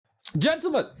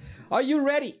Gentlemen, are you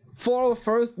ready for our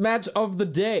first match of the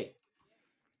day?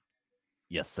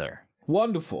 Yes, sir.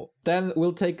 Wonderful. Then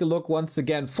we'll take a look once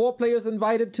again. 4 players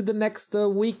invited to the next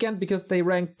weekend because they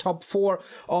ranked top 4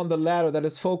 on the ladder. That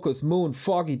is Focus, Moon,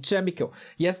 Foggy, Chemico.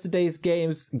 Yesterday's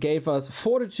games gave us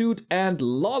Fortitude and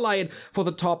Lawlight for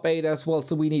the top 8 as well.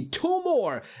 So we need 2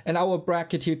 more. And our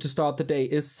bracket here to start the day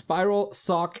is Spiral,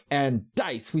 Sock, and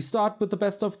Dice. We start with the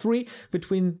best of 3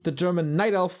 between the German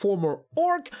Night Elf, former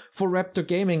Orc for Raptor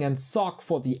Gaming, and Sock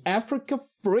for the Africa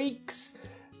Freaks.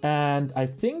 And I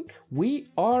think we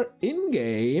are in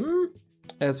game.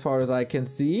 As far as I can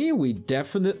see, we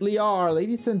definitely are.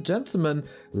 Ladies and gentlemen,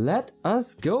 let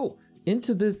us go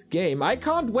into this game. I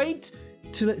can't wait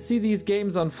to see these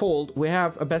games unfold. We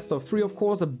have a best of 3, of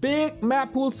course, a big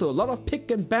map pool, so a lot of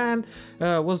pick and ban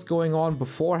was going on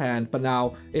beforehand. But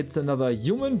now it's another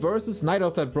human versus Night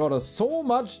Elf that brought us so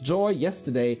much joy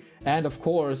yesterday. And of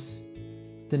course,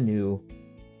 the new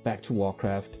Back to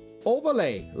Warcraft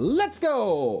overlay. Let's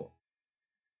go!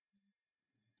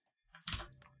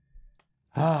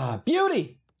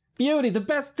 Beauty! Beauty! The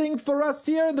best thing for us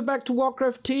here in the Back to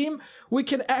Warcraft team, we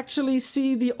can actually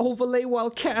see the overlay while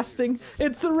casting.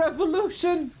 It's a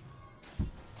revolution!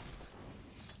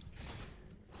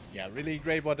 Yeah, really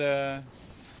great what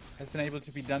has been able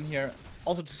to be done here.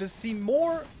 Also to just see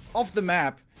more of the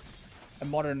map, a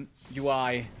modern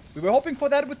UI. We were hoping for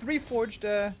that with Reforged,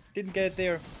 didn't get it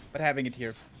there, but having it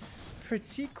here.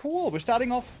 Pretty cool. We're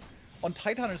starting off on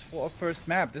Titaners for our first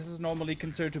map. This is normally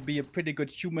considered to be a pretty good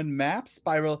human map.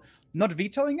 Spiral not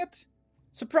vetoing it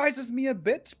surprises me a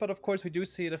bit, but of course we do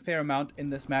see it a fair amount in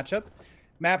this matchup.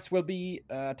 Maps will be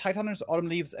Titaners, Autumn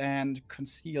Leaves, and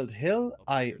Concealed Hill,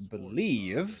 I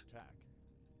believe.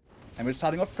 And we're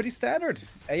starting off pretty standard.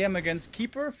 AM against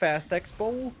Keeper, Fast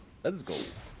Expo. Let's go.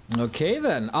 Okay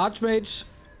then, Archmage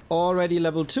already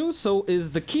level 2, so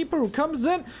is the Keeper, who comes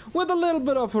in with a little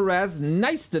bit of harass.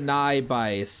 Nice deny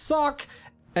by Sock.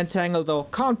 Entangle though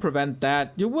can't prevent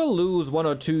that. You will lose 1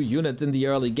 or 2 units in the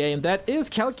early game. That is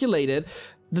calculated.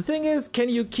 The thing is, can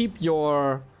you keep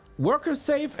your workers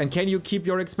safe and can you keep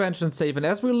your expansion safe? And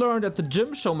as we learned at the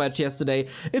gym show match yesterday,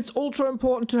 it's ultra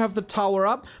important to have the tower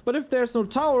up. But if there's no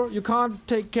tower, you can't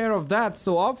take care of that.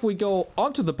 So off we go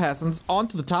onto the peasants,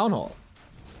 onto the town hall.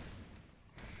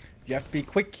 You have to be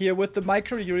quick here with the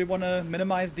micro. You really want to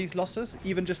minimize these losses,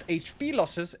 even just HP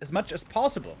losses, as much as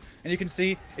possible. And you can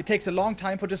see it takes a long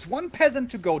time for just 1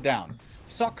 peasant to go down.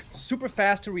 Sock, super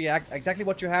fast to react, exactly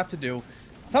what you have to do.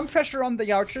 Some pressure on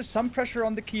the archers, some pressure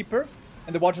on the Keeper,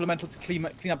 and the water elementals clean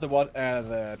up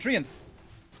the treants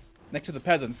next to the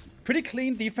peasants. Pretty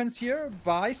clean defense here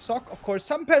by Sock. Of course,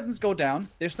 some peasants go down.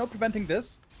 There's no preventing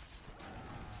this.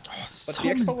 But the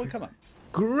expo will come up.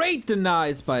 Great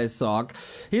denies by Sock.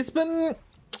 He's been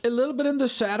a little bit in the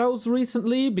shadows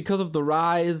recently because of the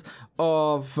rise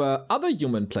of other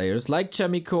human players like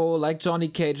Chemico, like Johnny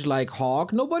Cage, like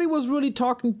Hawk. Nobody was really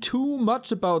talking too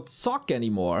much about Sock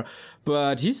anymore,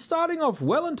 but he's starting off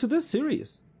well into this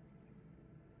series.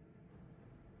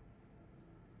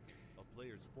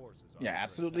 Yeah,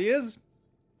 absolutely is.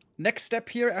 Next step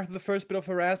here after the first bit of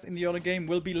harass in the early game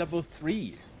will be level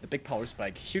 3. The big power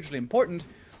spike, hugely important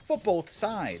for both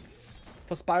sides.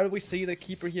 For Spiral, we see the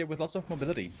Keeper here with lots of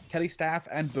mobility. Telestaff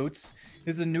and boots.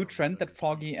 This is a new trend that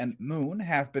Foggy and Moon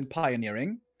have been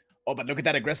pioneering. Oh, but look at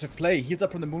that aggressive play. Heals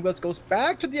up from the Moonwells, goes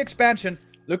back to the expansion,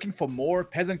 looking for more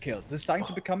peasant kills. This is starting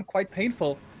to become quite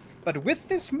painful. But with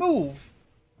this move,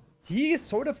 he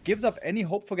sort of gives up any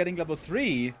hope for getting level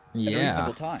 3 at a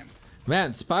reasonable time.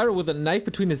 Man, Spiral with a knife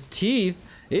between his teeth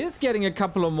is getting a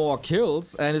couple of more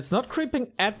kills, and it's not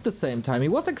creeping at the same time. He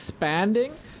was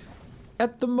expanding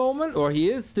at the moment, or he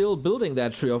is still building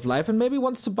that Tree of Life, and maybe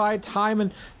wants to buy time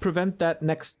and prevent that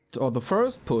next, or the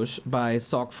first push by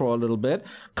Sock for a little bit.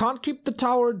 Can't keep the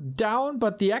tower down,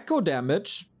 but the echo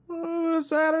damage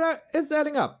is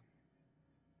adding up.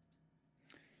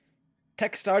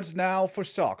 Tech starts now for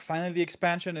Sock. Finally, the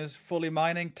expansion is fully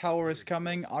mining. Tower is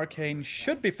coming. Arcane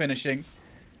should be finishing.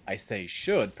 I say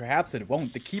should. Perhaps it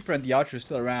won't. The Keeper and the Archer are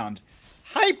still around.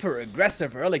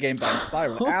 Hyper-aggressive early game by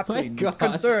Spiral. Oh Absolutely not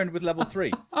concerned with level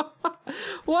 3.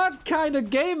 What kind of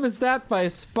game is that by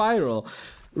Spiral?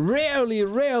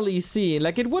 Rarely seen.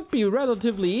 Like, it would be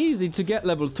relatively easy to get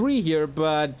level 3 here,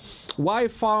 but why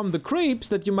farm the creeps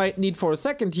that you might need for a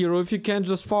second hero if you can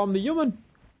just farm the human?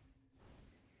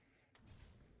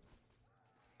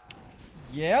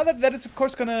 Yeah, that is of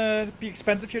course gonna be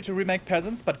expensive here to remake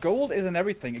peasants, but gold isn't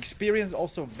everything. Experience is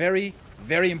also very,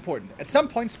 very important. At some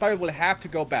point, Spiral will have to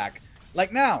go back.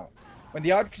 Like now, when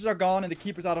the archers are gone and the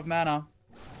Keeper's out of mana.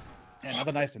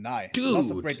 Another nice deny. Dude. Lots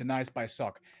of great denies by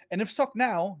Sok. And if Sok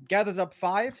now gathers up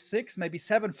 5, 6, maybe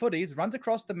 7 footies, runs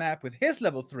across the map with his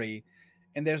level 3,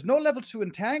 and there's no level 2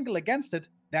 entangle against it,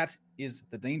 that is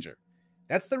the danger.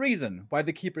 That's the reason why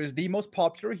the Keeper is the most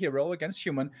popular hero against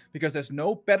human, because there's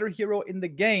no better hero in the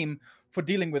game for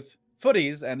dealing with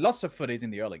footies, and lots of footies in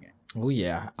the early game. Oh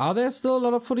yeah. Are there still a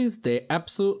lot of footies? They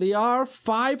absolutely are.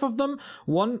 5 of them.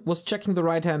 One was checking the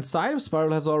right-hand side.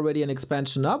 Spiral has already an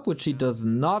expansion up, which he does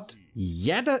not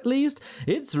yet, at least.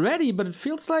 It's ready, but it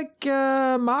feels like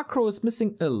Macro is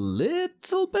missing a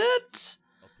little bit.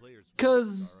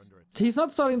 Because he's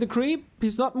not starting the creep.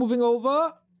 He's not moving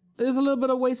over. There's a little bit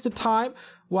of wasted time,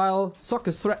 while Sok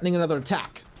is threatening another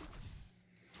attack.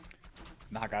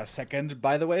 Naga second,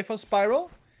 by the way, for Spiral.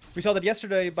 We saw that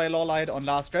yesterday by Lawlight on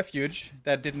Last Refuge.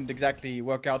 That didn't exactly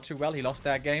work out too well. He lost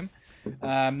that game.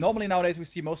 Normally nowadays we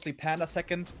see mostly Panda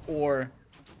second or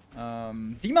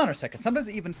Demoner second. Sometimes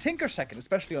even Tinker second,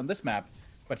 especially on this map.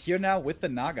 But here now with the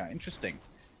Naga. Interesting.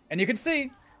 And you can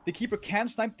see the Keeper can't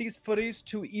snipe these footies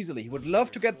too easily. He would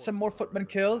love to get some more footman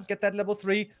kills, get that level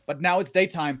 3, but now it's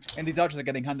daytime and these archers are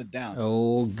getting hunted down.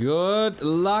 Oh, good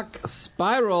luck,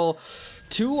 Spiral.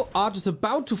 2 archers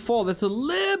about to fall. There's a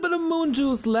little bit of moon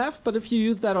juice left, but if you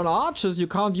use that on archers, you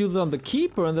can't use it on the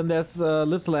Keeper, and then there's a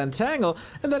little entangle,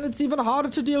 and then it's even harder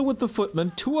to deal with the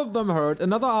footmen. 2 of them hurt,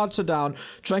 another archer down,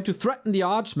 trying to threaten the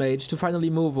archmage to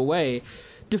finally move away.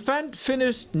 Defend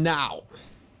finished now.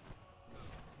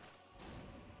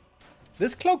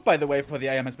 This cloak, by the way, for the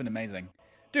AM has been amazing.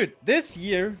 Dude, this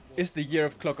year is the year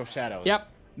of Cloak of Shadows. Yep.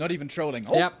 Not even trolling.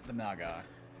 Oh, yep. The Naga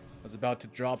was about to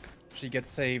drop. She gets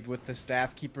saved with the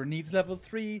staff. Keeper needs level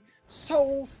 3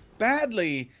 so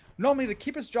badly. Normally, the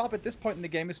Keeper's job at this point in the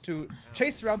game is to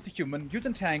chase around the human, use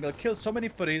entangle, kill so many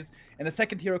footies, and the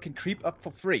second hero can creep up for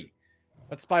free.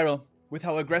 But Spiral, with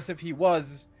how aggressive he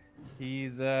was,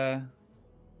 he's,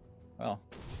 well,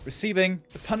 receiving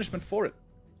the punishment for it.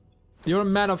 You're a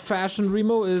man of fashion,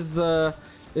 Remo.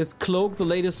 Is Cloak the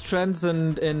latest trends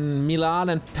in Milan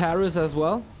and Paris as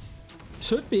well?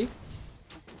 Should be.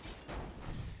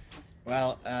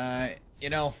 Well, you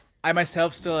know, I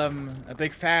myself still am a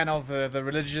big fan of the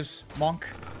religious monk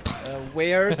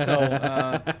wear,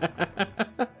 so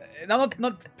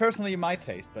not personally my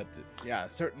taste, but yeah,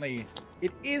 certainly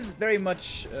it is very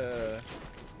much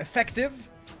effective,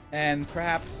 and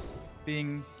perhaps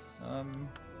being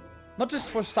not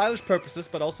just for stylish purposes,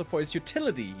 but also for its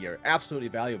utility here, absolutely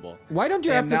valuable. Why don't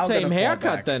you have the same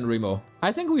haircut then, Remo?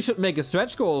 I think we should make a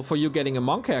stretch goal for you getting a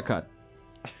monk haircut.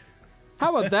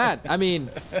 How about that? I mean,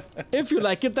 if you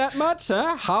like it that much,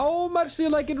 huh? How much do you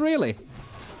like it really?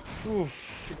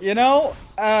 Oof. You know,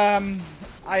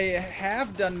 I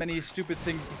have done many stupid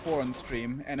things before on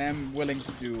stream, and I'm willing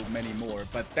to do many more.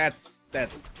 But that's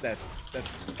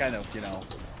kind of, you know,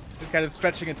 it's kind of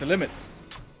stretching at the limit.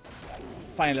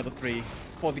 Final level 3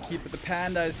 for the Keeper. The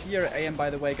Panda is here. AM, by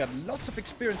the way, got lots of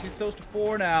experience. He's close to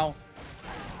 4 now.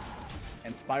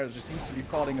 And Spiral just seems to be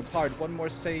falling apart. One more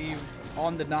save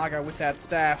on the Naga with that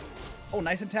staff. Oh,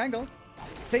 nice entangle.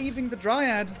 Saving the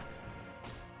Dryad.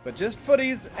 But just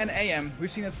footies and AM. We've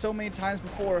seen it so many times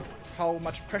before, how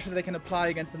much pressure they can apply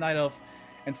against the Night Elf.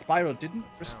 And Spiral didn't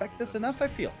respect this enough, I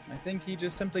feel. I think he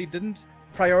just simply didn't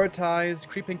prioritize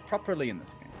creeping properly in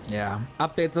this game. Yeah,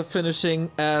 updates are finishing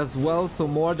as well, so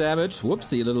more damage.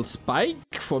 Whoopsie, a little spike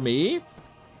for me.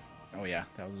 Oh yeah,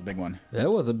 that was a big one.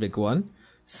 That was a big one.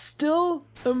 Still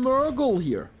a Murgle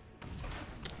here.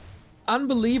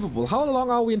 Unbelievable. How long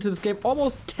are we into this game?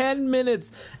 Almost 10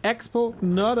 minutes. Expo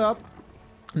not up.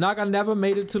 Naga never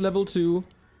made it to level 2.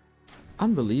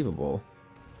 Unbelievable.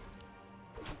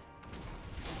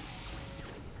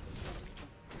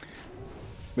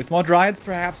 With more Dryads,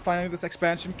 perhaps finally this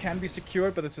expansion can be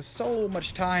secured, but this is so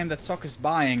much time that Sok is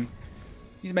buying.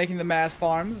 He's making the mass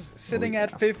farms, sitting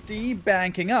at 50,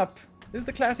 banking up. This is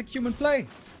the classic human play.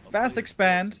 Fast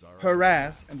expand,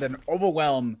 harass, and then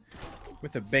overwhelm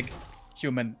with a big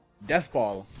human death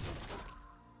ball.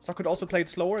 Sok could also play it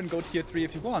slower and go tier 3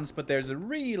 if he wants, but there's a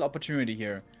real opportunity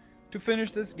here to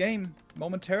finish this game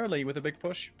momentarily with a big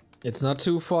push. It's not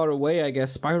too far away, I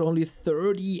guess. Spiral only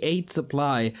 38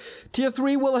 supply. Tier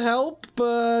 3 will help,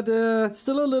 but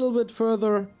still a little bit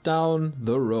further down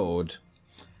the road.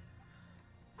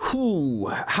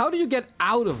 Whew. How do you get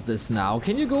out of this now?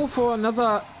 Can you go for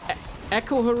another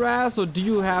Echo Harass, or do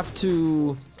you have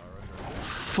to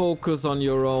focus on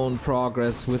your own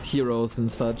progress with heroes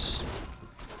and such?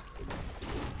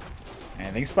 I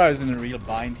think Spiral's in a real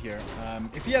bind here.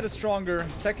 If he had a stronger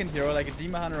second hero, like a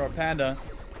Demon Hunter or Panda,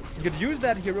 you could use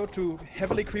that hero to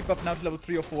heavily creep up now to level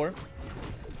 3 or 4.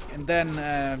 And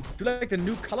then do like the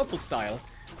new colorful style.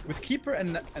 with Keeper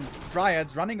and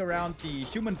Dryads running around the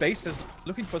human bases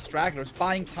looking for stragglers,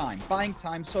 buying time. Buying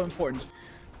time, so important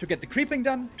to get the creeping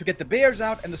done, to get the bears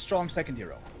out, and the strong second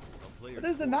hero. But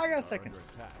this is a Naga second.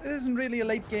 This isn't really a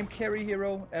late game carry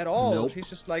hero at all. Nope. She's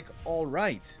just like,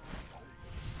 alright.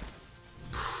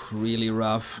 Really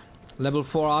rough. Level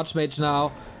 4 Archmage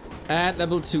now. And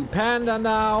level 2 Panda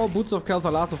now. Boots of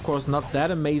Kel'Thalas, of course, not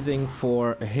that amazing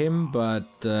for him, but,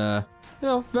 you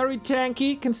know, very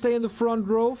tanky. Can stay in the front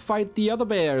row, fight the other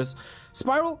bears.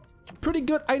 Spiral, pretty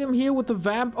good item here with the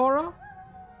Vamp Aura.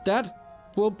 That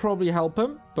will probably help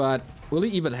him, but will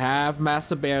he even have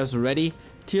Master Bears ready?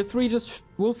 Tier 3 just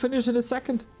will finish in a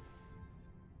second.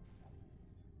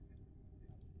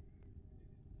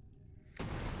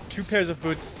 Two pairs of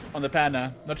boots on the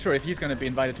Panda. Not sure if he's going to be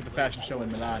invited to the fashion show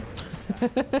in Milan.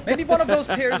 Maybe one of those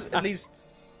pairs at least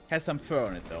has some fur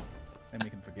on it, though. Then we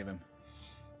can forgive him.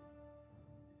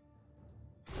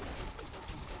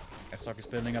 Esok is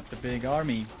building up the big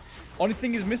army. Only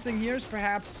thing he's missing here is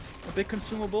perhaps a big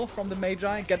consumable from the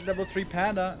Magi. Get level 3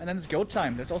 Panda, and then it's go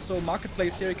time. There's also a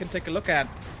marketplace here you can take a look at.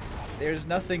 There's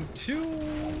nothing too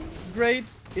great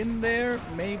in there.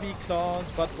 Maybe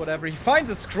claws, but whatever. He finds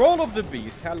a scroll of the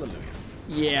beast. Hallelujah.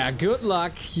 Yeah, good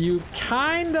luck. You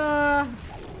kinda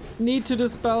need to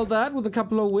dispel that with a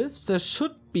couple of wisps. There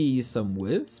should be some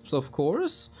wisps, of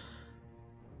course.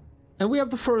 And we have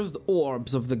the first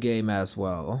orbs of the game as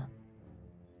well.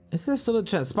 Is there still a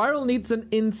chance? Spiral needs an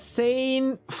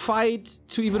insane fight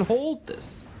to even hold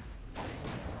this.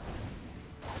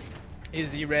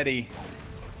 Is he ready?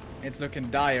 It's looking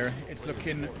dire. It's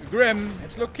looking grim.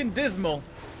 It's looking dismal.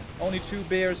 Only 2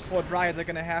 bears, 4 Dryads are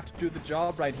gonna have to do the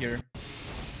job right here.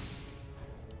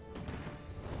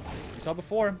 We saw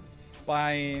before,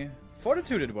 by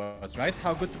Fortitude it was, right?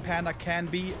 How good the Panda can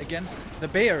be against the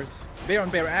bears. Bear on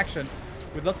bear action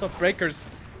with lots of breakers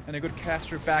and a good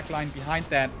caster backline behind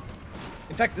that.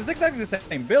 In fact, this is exactly the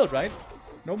same build, right?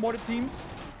 No mortar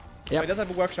teams. Yep. He does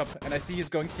have a workshop, and I see he's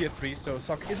going tier 3, so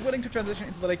Sok is willing to transition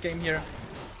into the late game here.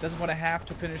 Doesn't want to have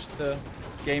to finish the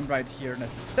game right here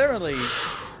necessarily.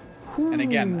 And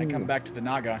again, I come back to the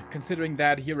Naga. Considering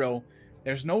that hero,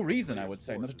 there's no reason, I would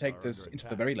say, not to take this into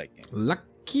the very late game.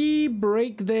 Lucky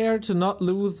break there to not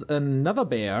lose another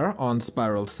bear on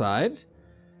Spiral's side.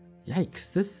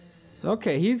 Yikes, this...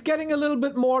 Okay, he's getting a little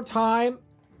bit more time.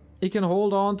 He can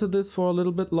hold on to this for a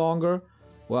little bit longer.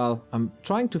 Well, I'm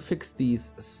trying to fix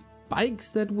these spikes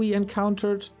that we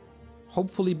encountered.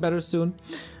 Hopefully better soon.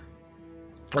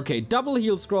 Okay, double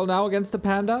heal scroll now against the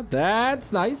Panda.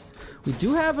 That's nice. We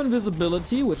do have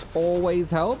invisibility, which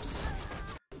always helps.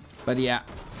 But yeah,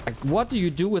 like, what do you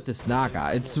do with this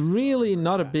Naga? It's really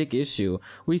not a big issue.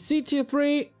 We see tier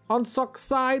 3 on Sok's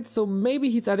side, so maybe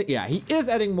he's adding... Yeah, he is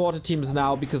adding mortar teams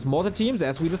now, because mortar teams,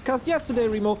 as we discussed yesterday,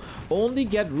 Remo, only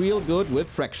get real good with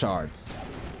frag shards.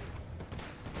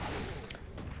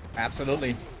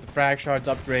 Absolutely. The frag shards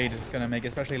upgrade is going to make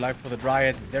especially life for the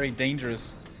Dryads very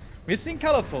dangerous. We're seeing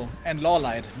Colorful and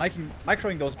Lawlight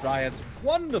microing those Dryads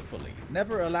wonderfully,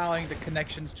 never allowing the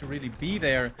connections to really be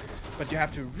there, but you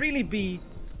have to really be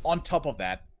on top of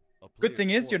that. Good thing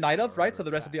is, you're Night Elf, right? So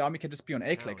the rest of the army can just be on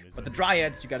A-click. But the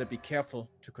Dryads, you gotta be careful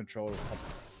to control.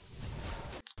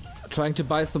 Trying to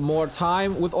buy some more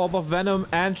time with Orb of Venom,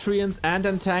 and Treants, and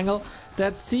Entangle.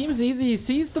 That seems easy. He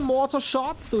sees the mortar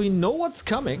shots, so he knows what's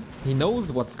coming. He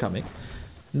knows what's coming.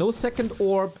 No second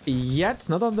orb yet,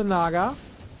 not on the Naga.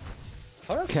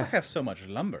 How does Sok have so much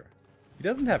lumber? He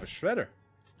doesn't have a shredder.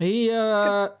 He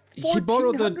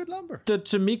borrowed the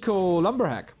Chimico lumber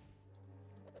hack.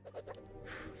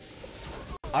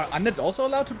 Are undeads also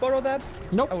allowed to borrow that?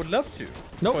 Nope. I would love to.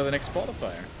 Nope. For the next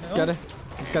qualifier. No?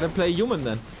 Gotta play human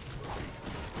then.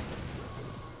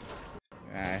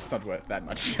 It's not worth that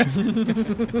much.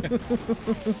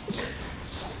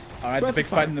 Alright, the big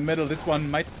fight in the middle. This one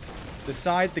might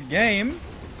decide the game.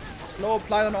 Slow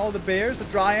apply on all the bears. The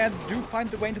Dryads do find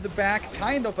the way into the back,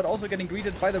 kind of, but also getting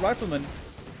greeted by the rifleman.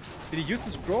 Did he use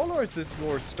the scroll, or is this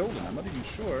war stolen? I'm not even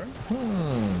sure.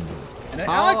 And an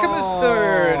Alchemist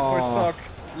third for Sok.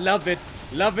 Love it,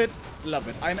 love it, love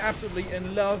it. I'm absolutely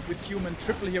in love with human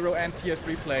triple hero and tier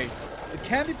 3 play. It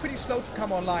can be pretty slow to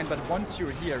come online, but once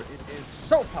you're here, it is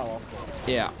so powerful.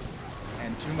 Yeah.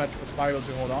 And too much for Spiral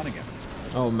to hold on against.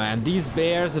 Oh man, these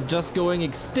bears are just going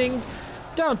extinct.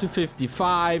 Down to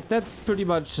 55. That's pretty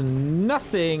much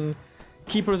nothing.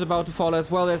 Keeper is about to fall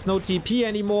as well. There's no TP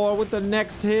anymore with the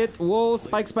next hit. Whoa,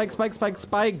 spike, spike, spike, spike,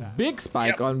 spike. Big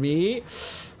spike on me.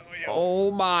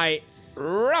 Oh my.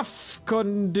 Rough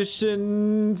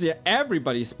conditions. Yeah,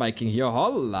 everybody's spiking here.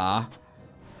 Holla.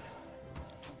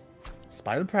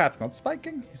 Spiral perhaps not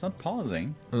spiking? He's not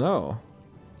pausing. No.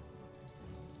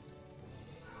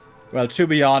 Well, to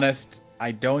be honest,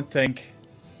 I don't think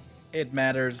it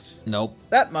matters Nope.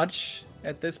 that much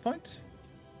at this point.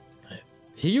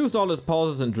 He used all his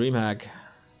pauses in DreamHack.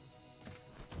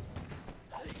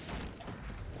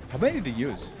 How many did you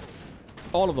use?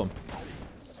 All of them.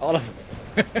 All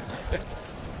of them.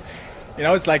 You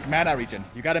know, it's like mana regen.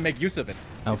 You gotta make use of it.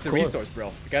 It's a resource, bro.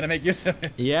 You gotta make use of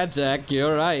it. Yeah, Jack,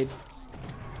 you're right.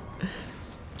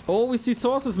 Oh, we see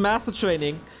Source's master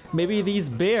training. Maybe these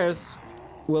bears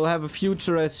will have a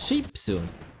future as sheep soon.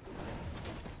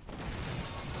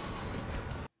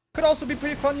 Could also be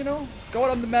pretty fun, you know? Go out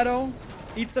on the meadow,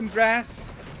 eat some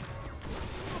grass.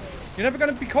 You're never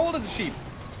gonna be cold as a sheep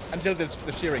until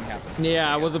the shearing happens.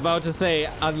 Yeah, I was about to say,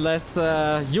 unless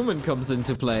human comes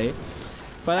into play.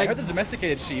 But I heard the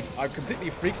domesticated sheep are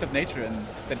completely freaks of nature and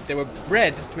that they were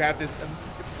bred to have this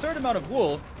absurd amount of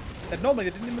wool that normally they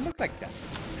didn't even look like that.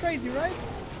 Crazy, right?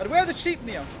 But where are the sheep,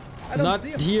 Neo? I don't see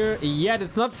them. Not here yet.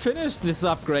 It's not finished, this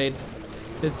upgrade.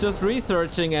 It's just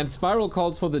researching, and Spiral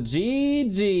calls for the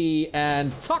GG,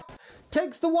 and Suck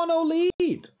takes the 1-0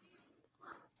 lead.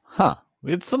 Huh.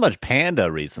 We had so much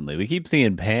Panda recently. We keep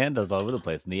seeing Pandas all over the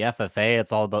place. In the FFA,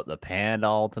 it's all about the Panda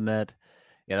Ultimate.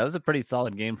 Yeah, that was a pretty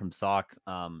solid game from Sock,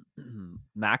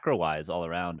 macro-wise all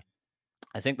around.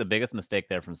 I think the biggest mistake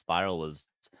there from Spiral was,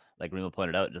 like Remo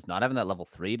pointed out, just not having that level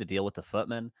 3 to deal with the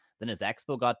Footman. Then his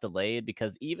Expo got delayed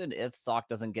because even if Sock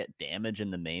doesn't get damage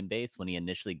in the main base when he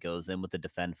initially goes in with the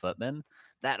Defend Footman,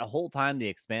 that whole time the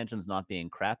expansion's not being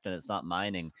crept and it's not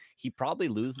mining, he probably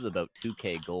loses about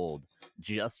 2k gold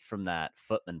just from that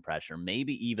Footman pressure,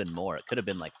 maybe even more. It could have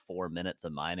been like 4 minutes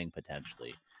of mining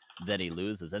potentially. Then he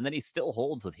loses, and then he still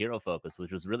holds with hero focus,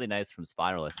 which was really nice from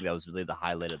Spiral. I think that was really the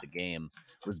highlight of the game,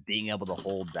 was being able to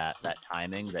hold that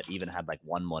timing that even had like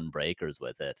 1-1 breakers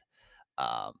with it.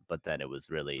 But then it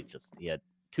was really just, he had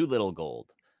too little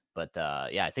gold. But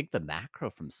yeah, I think the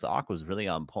macro from Sock was really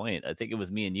on point. I think it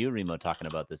was me and you, Remo, talking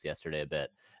about this yesterday a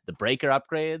bit. The breaker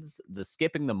upgrades, the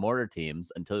skipping the mortar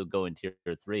teams until going tier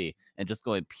 3, and just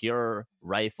going pure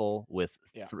rifle with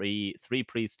three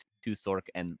priest, 2 Sork,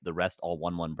 and the rest all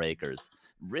 1-1 breakers.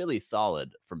 Really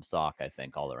solid from Sock, I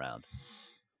think, all around.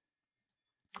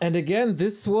 And again,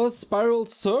 this was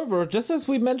Spiral's server, just as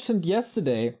we mentioned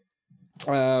yesterday.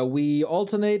 We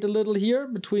alternate a little here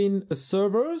between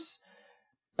servers,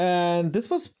 and this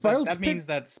was Spiral's That means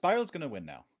that Spiral's gonna win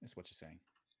now, is what you're saying.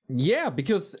 Yeah,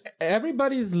 because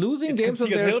everybody's losing games on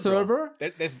their server.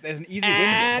 There's an easy win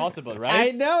here possible, right?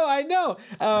 I know.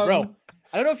 Bro,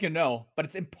 I don't know if you know, but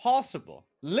it's impossible,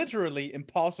 literally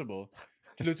impossible,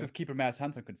 to lose with Keeper Mass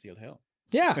Hunt on Concealed Hill.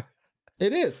 Yeah,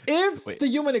 it is. If the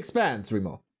human expands,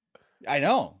 Remo. I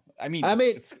know. I mean,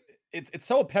 it's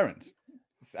so apparent.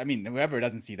 I mean, whoever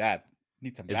doesn't see that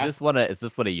needs some. Is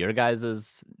this one of your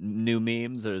guys' new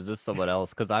memes, or is this someone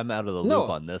else? Because I'm out of the loop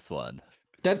on this one.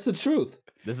 That's the truth.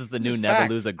 This is the new never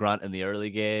lose a grunt in the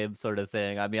early game sort of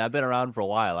thing. I mean, I've been around for a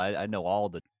while. I know all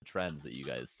the trends that you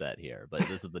guys set here, but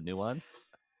this is the new one.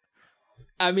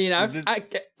 I mean, I've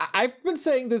been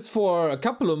saying this for a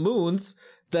couple of moons,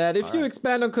 that if you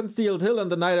expand on Concealed Hill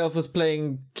and the Night Elf is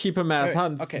playing Keeper Mass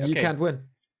Hunts, you can't win.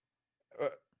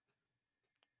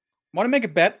 Want to make a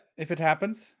bet if it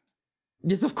happens?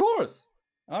 Yes, of course.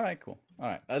 All right, cool. All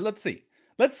right, let's see.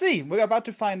 Let's see. We're about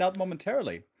to find out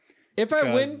momentarily. If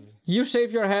I win, you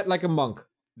shave your head like a monk.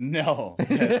 No,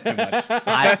 that's too much.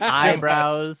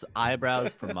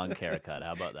 Eyebrows for monk haircut.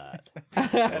 How about that?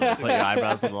 Put your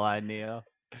eyebrows on the line, Neo.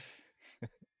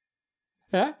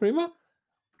 Yeah, Remo?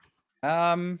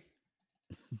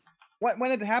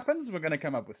 When it happens, we're gonna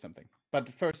come up with something. But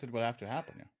first, it will have to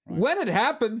happen. Yeah, right? When it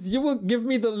happens, you will give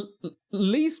me the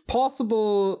least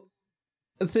possible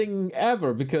thing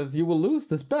ever, because you will lose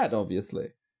this bet, obviously.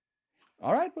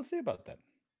 All right, we'll see about that.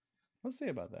 We'll see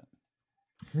about that.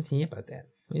 We'll see about that.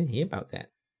 We'll see about that.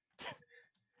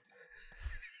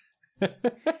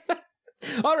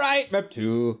 All right, map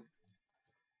 2.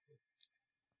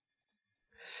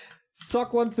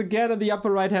 Sock once again on the upper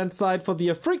right-hand side for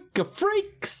the Africa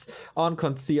Freaks on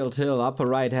Concealed Hill, upper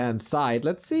right-hand side.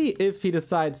 Let's see if he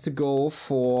decides to go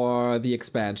for the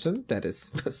expansion. That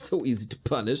is so easy to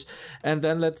punish. And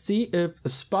then let's see if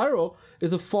Spiral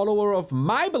is a follower of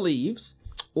my beliefs,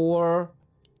 or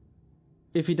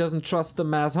if he doesn't trust the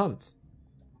Mass Hunts.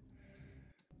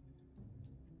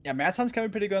 Yeah, Mass Hunts can be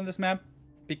pretty good on this map,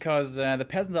 because the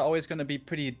peasants are always going to be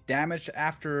pretty damaged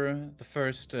after the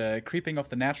first creeping of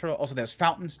the natural. Also, there's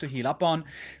fountains to heal up on,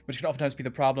 which can oftentimes be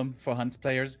the problem for Hunts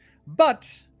players. But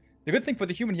the good thing for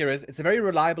the human here is it's a very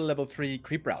reliable level 3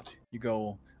 creep route. You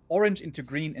go orange into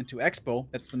green into Expo,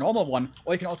 that's the normal one,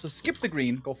 or you can also skip the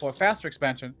green, go for a faster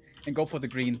expansion, and go for the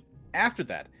green after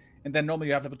that. And then normally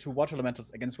you have level 2 water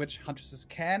elementals against which Huntresses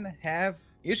can have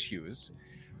issues.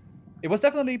 It was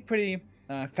definitely pretty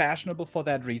fashionable for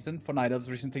that reason for Night Elves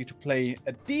recently to play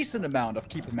a decent amount of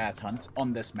Keeper Mass Hunts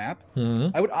on this map.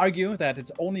 I would argue that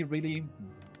it's only really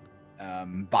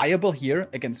viable here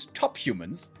against top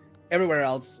humans. Everywhere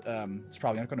else, it's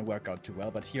probably not going to work out too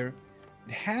well, but here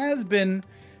it has been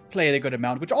played a good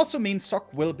amount, which also means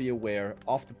Sok will be aware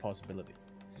of the possibility.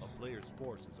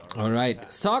 All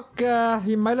right, Sok,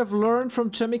 you might have learned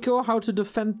from Chemico how to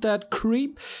defend that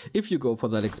creep if you go for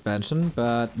that expansion,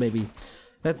 but maybe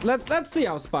let's see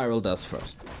how Spiral does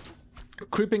first.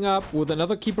 Creeping up with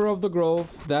another Keeper of the Grove,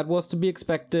 that was to be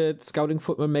expected. Scouting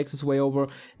Footman makes his way over.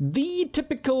 The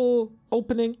typical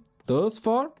opening thus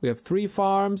far. We have 3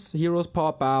 farms, heroes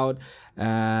pop out,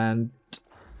 and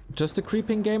just a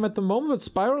creeping game at the moment. With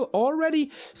Spiral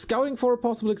already scouting for a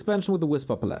possible expansion with the Wisp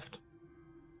upper left.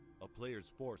 A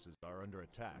player's forces are under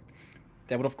attack.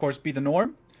 That would of course be the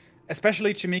norm,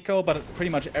 especially Chimico, but pretty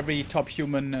much every top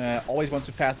human always wants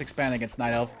to fast expand against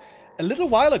Night Elf. A little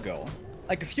while ago,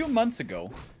 like a few months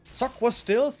ago, Sok was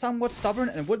still somewhat stubborn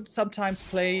and would sometimes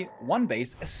play one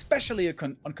base, especially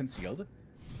on Concealed.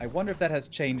 I wonder if that has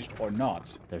changed or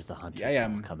not. There's a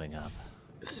Hunter coming up.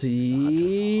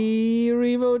 See,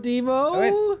 Remo Demo. Oh,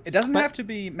 wait. It doesn't have to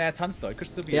be mass hunts though. It could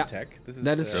still be a tech.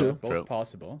 That is true. Both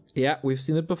possible. Yeah, we've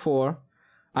seen it before.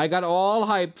 I got all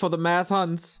hyped for the mass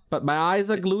hunts, but my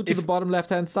eyes are glued to the bottom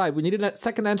left-hand side. We need a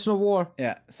second engine of war.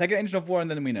 Yeah, second engine of war,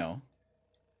 and then we know.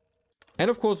 And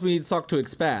of course we need Sok to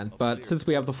expand, but since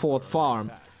we have the 4th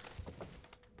farm,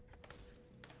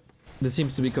 this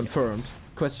seems to be confirmed.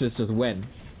 Question is just when.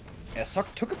 Yeah,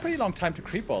 Sok took a pretty long time to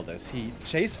creep all this. He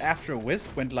chased after a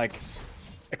Wisp, went like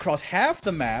across half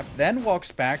the map, then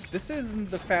walks back. This isn't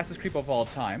the fastest creep of all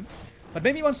time, but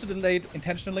maybe he wants to delay it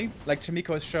intentionally, like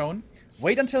Chimico has shown.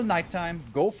 Wait until nighttime,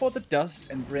 go for the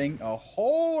dust, and bring a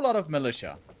whole lot of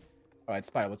militia. Alright,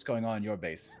 Spy, what's going on in your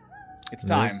base? It's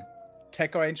time. Nice.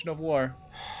 Tech or Ancient of War?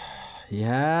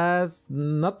 Yes,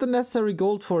 not the necessary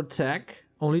gold for tech.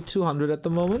 Only 200 at the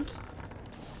moment.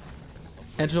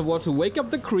 Engine of War to wake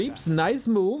up the creeps. Nice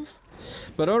move.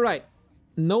 But alright.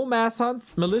 No mass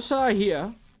hunts. Militia are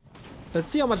here.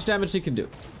 Let's see how much damage he can do.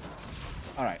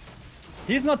 Alright.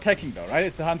 He's not teching though, right?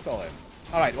 It's the hunts all in.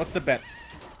 Alright, what's the bet?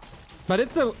 But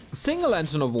it's a single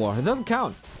Engine of War. It doesn't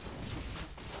count.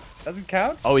 Doesn't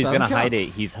count? Oh, he's gonna hide it.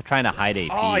 He's trying to hide APs.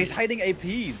 Oh, he's hiding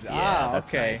APs. Yeah, that's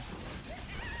okay. Nice.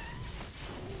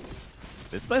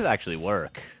 This might actually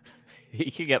work.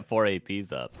 He could get 4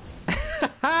 APs up.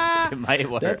 It might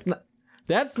work.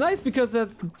 That's nice because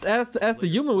as the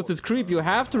human with this creep, you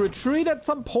have to retreat at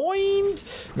some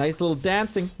point. Nice little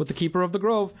dancing with the Keeper of the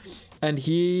Grove. And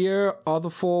here are the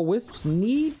 4 Wisps.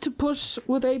 Need to push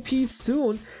with AP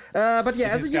soon. But yeah,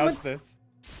 as a human... this,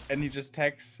 and he just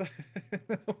techs.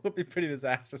 It would be pretty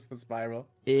disastrous for Spiral.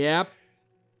 Yep.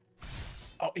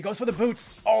 Oh, he goes for the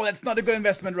boots. Oh, that's not a good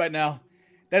investment right now.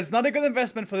 That's not a good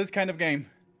investment for this kind of game.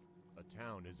 A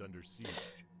town is under siege.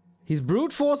 He's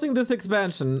brute forcing this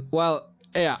expansion. Well,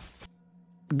 yeah.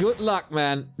 Good luck,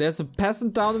 man. There's a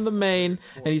peasant down in the main,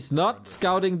 and he's not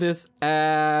scouting this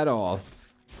at all.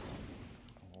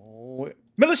 Oh,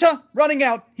 militia running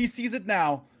out. He sees it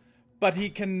now, but he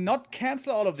cannot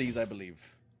cancel all of these, I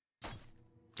believe.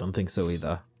 Don't think so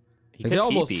either. He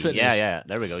almost finished. Yeah.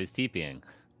 There we go. He's TPing.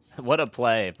 What a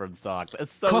play from Sok.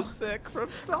 That's so sick from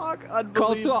Sok.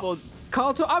 Unbelievable.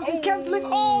 Call to arms. He's canceling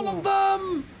all of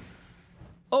them.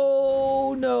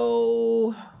 Oh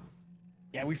no.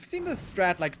 Yeah, we've seen this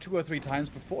strat like 2 or 3 times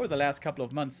before the last couple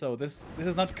of months, so this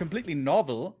is not completely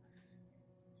novel.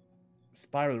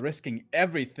 Spiral risking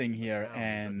everything here,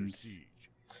 and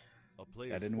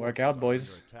that didn't work out,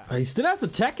 boys. He still has the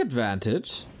tech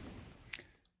advantage.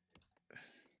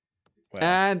 Well,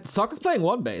 and Sok is playing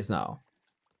 1 base now.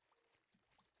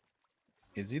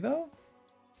 Is he though?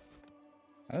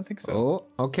 I don't think so.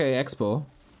 Oh, okay, Expo.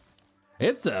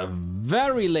 It's a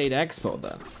very late Expo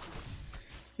then.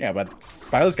 Yeah, but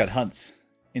Spiral's got hunts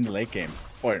in the late game.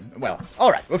 Or, well,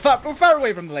 alright, we're far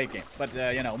away from the late game. But,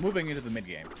 you know, moving into the mid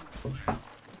game.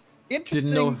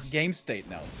 Interesting game state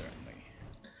now, certainly.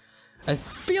 I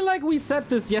feel like we said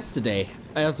this yesterday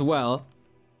as well.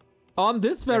 On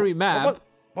this very map.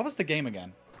 What was the game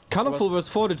again? Colorful vs.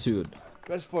 Fortitude.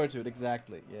 Versus Fortitude,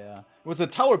 exactly, yeah. It was the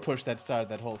tower push that started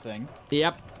that whole thing.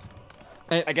 Yep.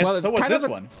 I guess so was this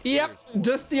one. Yep,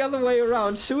 just the other way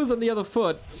around. Shoes on the other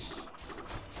foot.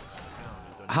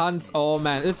 Hunts, oh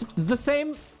man. It's the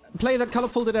same play that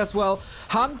Colorful did as well.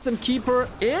 Hunts and Keeper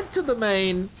into the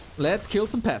main. Let's kill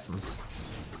some peasants.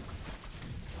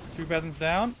 2 peasants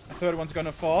down. A 3rd one's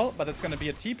gonna fall, but it's gonna be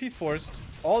a TP forced.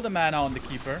 All the mana on the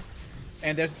Keeper.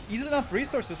 And there's easily enough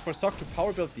resources for Sok to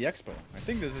power build the Expo. I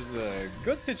think this is a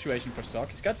good situation for Sok.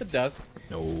 He's got the dust.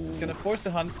 He's gonna force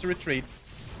the Hunts to retreat.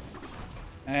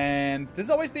 And this is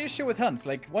always the issue with Hunts.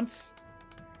 Like, once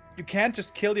you can't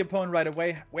just kill the opponent right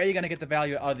away, where are you gonna get the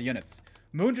value out of the units?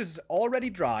 Moonjuice is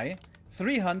already dry.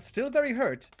 3 Hunts, still very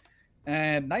hurt.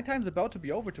 And nighttime's about to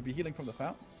be over to be healing from the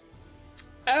fountains.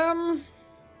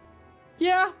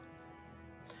 Yeah.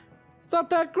 It's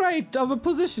not that great of a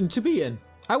position to be in.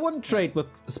 I wouldn't trade with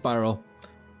Spiral.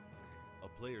 A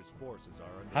player's forces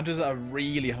are under Hunters are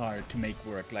really hard to make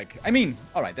work. Like, I mean,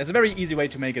 alright, there's a very easy way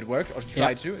to make it work, or to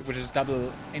try to, which is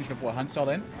double Ancient of War Hunts all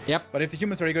in. Yep. But if the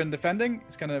humans are very good in defending,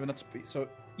 it's gonna not be so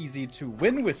easy to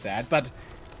win with that. But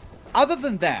other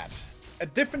than that, a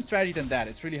different strategy than that,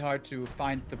 it's really hard to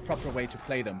find the proper way to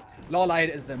play them. Lawlight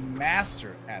is a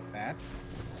master at that.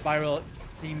 Spiral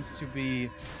seems to be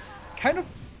kind of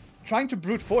trying to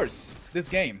brute force this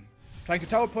game. Trying to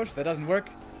tower push, that doesn't work.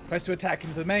 Tries to attack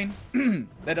into the main.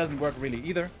 That doesn't work really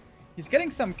either. He's getting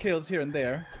some kills here and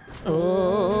there.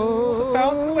 Oh, The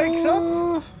fountain wakes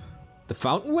up. The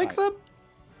fountain wakes up?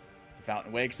 The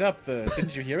fountain wakes up.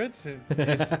 Didn't you hear it?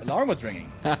 His alarm was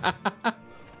ringing. He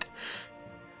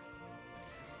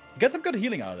got some good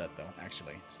healing out of that, though,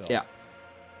 actually. So Yeah.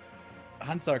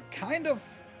 Hunts are kind of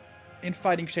in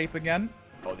fighting shape again.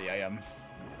 Oh, the IM.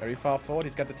 Very far forward.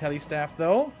 He's got the tele staff,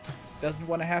 though. Doesn't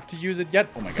want to have to use it yet.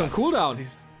 Oh my It's on god. cooldown.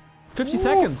 He's... 50 Ooh.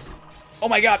 seconds. Oh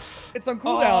my god. It's on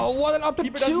cooldown. Oh, what an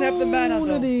Keeper doesn't have the mana,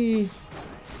 though. opportunity.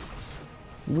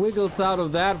 Wiggles out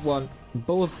of that one.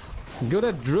 Both good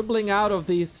at dribbling out of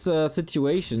these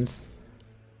situations.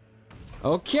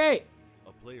 Okay.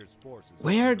 a player's forces.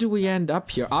 Where do we end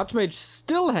up here? Archmage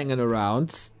still hanging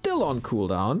around, still on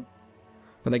cooldown.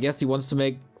 But I guess he wants to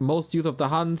make most use of the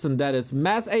Hunts, and that is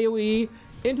mass AoE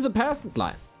into the peasant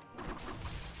line.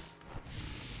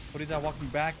 Bodies are walking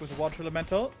back with the Water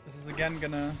Elemental. This is again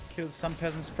gonna kill some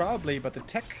peasants probably, but the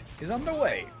tech is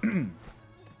underway.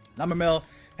 Lumber Mill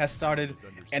has started,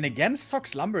 and again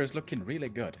Sok's lumber is looking really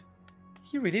good.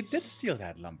 He really did steal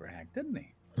that lumber hack, didn't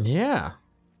he? Yeah.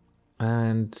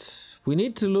 And we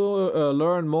need to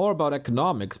learn more about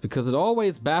economics, because it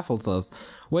always baffles us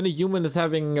when a human is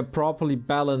having a properly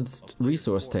balanced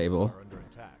resource table. Are under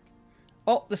attack.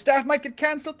 Oh, the staff might get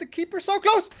cancelled. The Keeper's so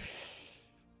close.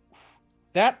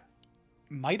 That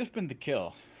might have been the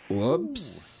kill.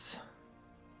 Whoops.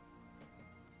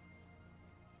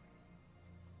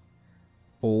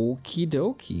 Okie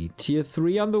dokie. Tier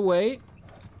 3 on the way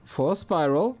for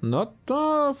Spiral. Not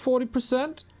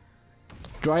 40%.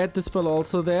 Dryad Dispel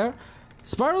also there.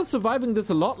 Spiral surviving this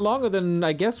a lot longer than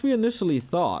I guess we initially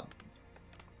thought.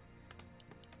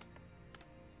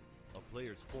 A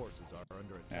player's forces are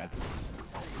under attack. That's,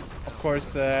 of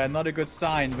course, not a good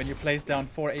sign when you place down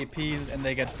 4 APs and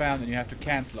they get found and you have to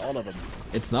cancel all of them.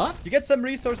 It's not? You get some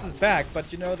resources back,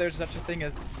 but you know there's such a thing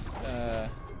as...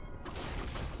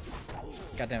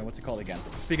 goddamn, what's it called again?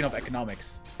 Speaking of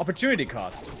economics. Opportunity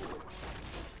cost.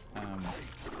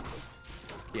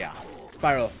 Yeah.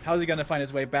 Spiral, how's he gonna find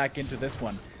his way back into this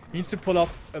one? He needs to pull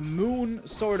off a moon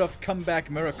sort of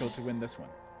comeback miracle to win this one.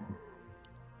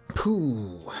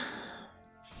 Pooh.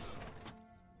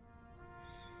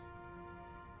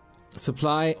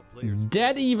 Supply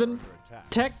dead even.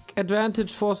 Tech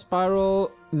advantage for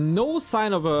Spiral. No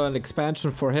sign of an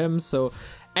expansion for him, so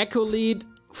Echo lead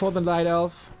for the Night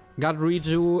Elf. Got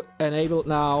Reju enabled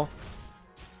now.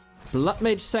 Blood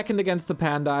Mage second against the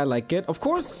Panda, I like it. Of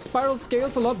course, Spiral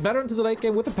scales a lot better into the late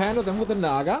game with the Panda than with the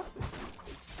Naga.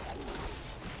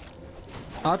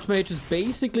 Archmage is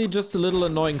basically just a little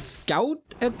annoying scout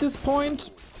at this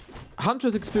point.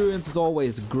 Hunter's experience is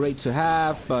always great to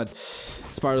have, but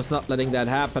Spiral's not letting that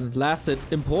happen. Lasted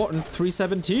important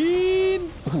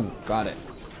 317. Ooh, got it.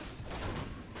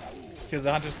 Here's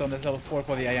the Hunter Stone, that's level 4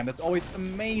 for the AM. That's always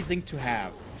amazing to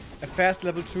have. A fast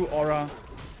level 2 aura.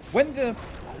 When the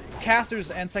casters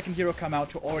and second hero come out,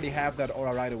 to already have that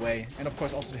aura right away. And of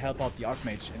course also to help out the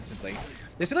Archmage instantly.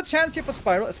 There's still a chance here for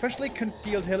Spiral, especially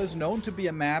Concealed Hill is known to be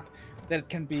a map that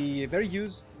can be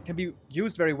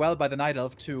used very well by the Night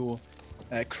Elf to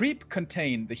creep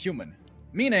contain the human.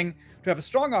 Meaning to have a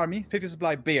strong army, 50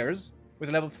 supply bears with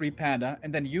a level 3 panda,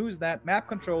 and then use that map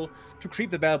control to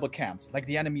creep the valuable camps, like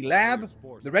the enemy lab,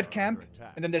 the red camp,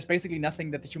 and then there's basically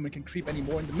nothing that the human can creep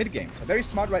anymore in the mid game. So very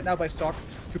smart right now by Sok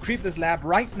to creep this lab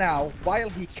right now while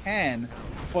he can,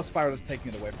 before Spiral is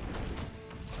taking it away from him.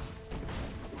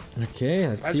 Okay,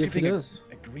 let's see if it creeping is.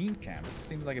 a green camp. This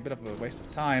seems like a bit of a waste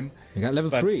of time. He got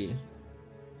level but 3.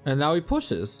 And now he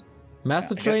pushes.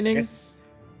 Master I training. guess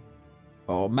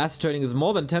Oh, master training is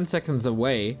more than 10 seconds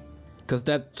away. because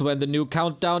that's when the new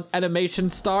countdown animation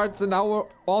starts in our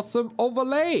awesome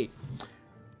overlay.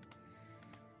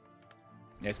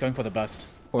 Yeah, he's going for the bust.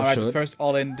 Or Alright, the should. first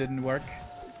all-in didn't work.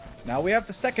 Now we have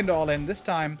the second all-in, this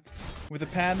time with a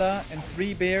panda and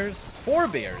 3 bears, 4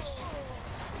 bears.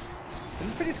 This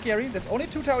is pretty scary. There's only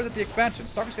 2 towers at the expansion.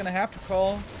 Soccer's gonna have to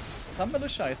call some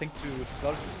militia, I think, to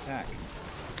slaughter this attack.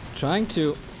 Trying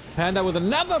to. Panda with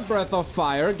another breath of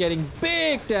fire, getting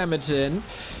big damage in.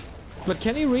 But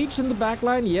can he reach in the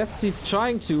backline? Yes, he's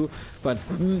trying to, but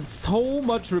so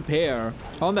much repair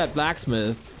on that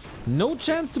blacksmith. No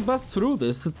chance to bust through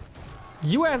this.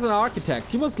 You as an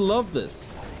architect, you must love this.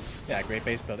 Yeah, great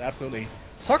base build, absolutely.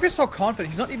 Soccer's so confident,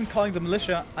 he's not even calling the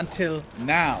militia until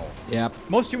now. Yep.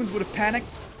 Most humans would have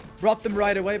panicked, brought them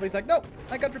right away, but he's like, no,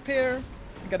 I got repair,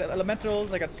 I got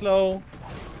elementals, I got slow.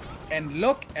 And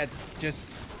look at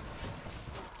just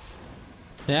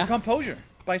Yeah. composure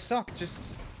by Sock,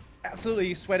 just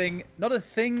absolutely sweating. Not a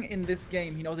thing in this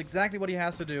game. He knows exactly what he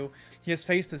has to do. He has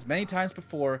faced this many times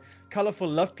before. Colorful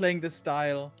loved playing this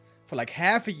style for like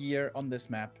half a year on this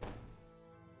map.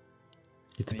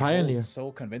 He's the And he holds pioneer.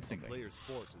 so convincingly. Players'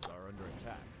 forces are under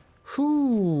attack.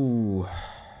 Whew.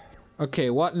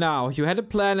 Okay, what now? You had a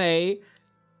plan A.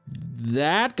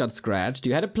 That got scratched.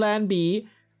 You had a plan B.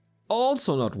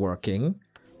 Also not working.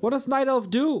 What does Night Elf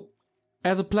do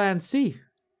as a plan C?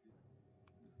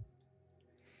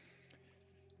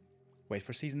 Wait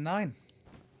for season 9.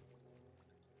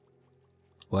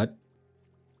 What?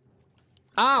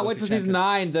 Ah, War wait for 3 season Champions.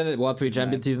 9, then it was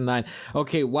War3Champions season 9.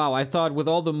 Okay, wow, I thought with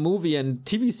all the movie and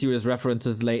TV series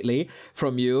references lately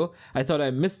from you, I thought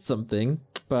I missed something,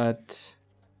 but...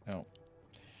 No.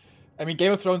 I mean,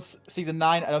 Game of Thrones season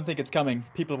 9, I don't think it's coming.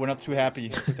 People were not too happy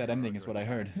with that ending, is what I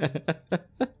heard.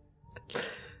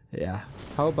 Yeah.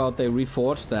 How about they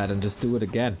reforge that and just do it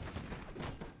again?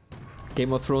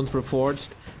 Game of Thrones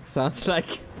reforged. Sounds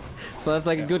like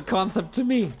a good concept to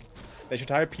me. They should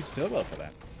hire Pete Stilwell for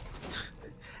that.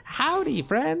 Howdy,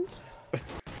 friends.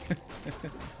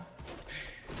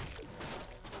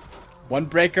 One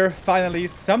breaker, finally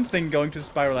something going to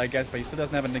Spiral, I guess, but he still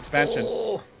doesn't have an expansion.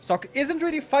 Oh. Sock isn't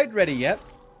really fight ready yet,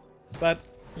 but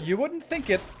you wouldn't think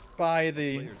it by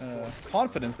the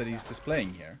confidence that he's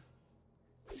displaying here.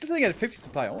 Still sitting at 50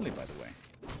 supply only, by the way.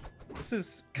 This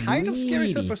is kind of scary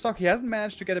still for Sock. He hasn't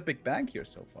managed to get a big bang here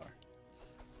so far.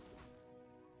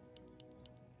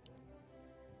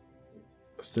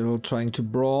 Still trying to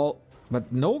brawl,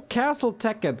 but no castle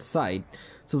tech at sight.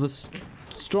 So the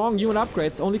strong human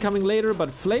upgrades only coming later, but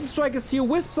Flame Strikers here.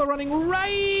 Wisps are running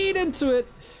right into it.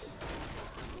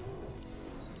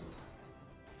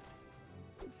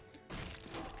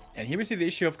 And here we see the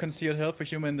issue of concealed health for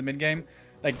human in the mid-game.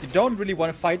 Like, you don't really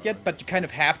want to fight yet, but you kind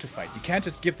of have to fight. You can't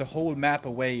just give the whole map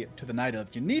away to the Night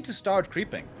Elf. You need to start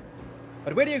creeping.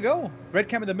 But where do you go? Red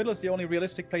camp in the middle is the only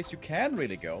realistic place you can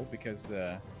really go, because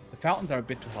the fountains are a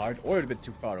bit too hard or a bit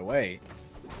too far away.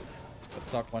 But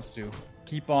Sock wants to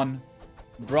keep on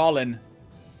brawling.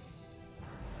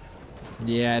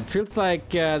 Yeah, it feels like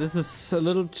this is a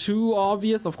little too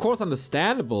obvious. Of course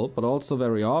understandable, but also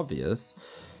very obvious.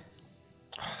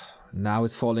 Now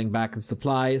it's falling back in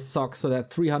supply. Socks are at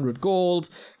 300 gold.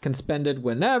 Can spend it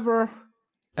whenever,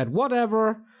 at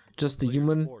whatever. Just the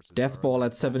human death ball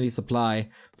at 70 supply.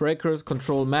 Breakers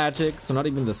control magic, so not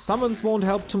even the summons won't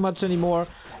help too much anymore.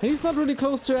 And he's not really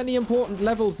close to any important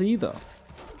levels either.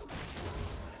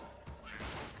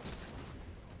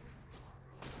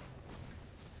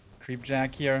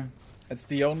 Creepjack here. That's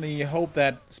the only hope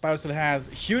that Spiral still has.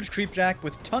 Huge Creepjack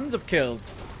with tons of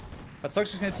kills. But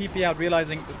Sock's just going to TP out,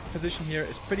 realizing the position here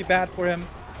is pretty bad for him.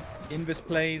 Invis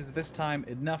plays this time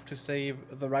enough to save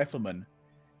the Rifleman.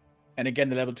 And again,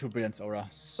 the level 2 Brilliance Aura.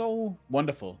 So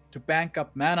wonderful to bank up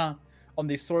mana on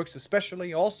these Sorks,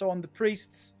 especially, also on the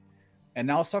Priests. And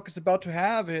now Sock is about to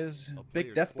have his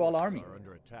big Death Ball army.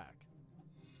 Under attack.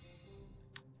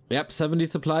 Yep, 70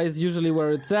 supply is usually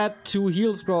where it's at. 2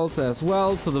 heal scrolls as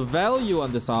well, so the value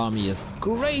on this army is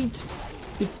great.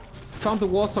 Found the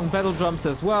Warsong battle drums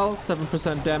as well,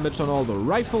 7% damage on all the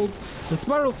rifles. And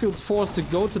Spiral feels forced to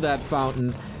go to that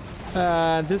fountain.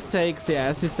 This takes, yeah,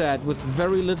 as he said, with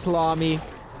very little army,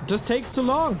 just takes too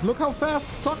long. Look how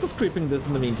fast Sock is creeping this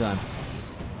in the meantime.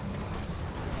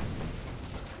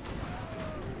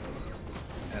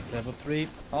 That's level 3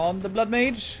 on the Blood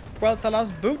Mage.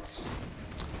 Quel'Thala's boots.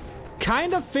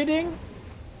 Kind of fitting,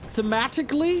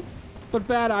 thematically, but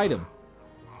bad item.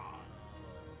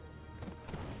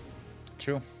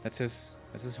 True, that's his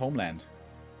homeland.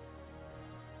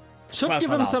 Should give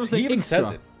him something He even says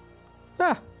extra. it.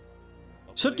 Yeah.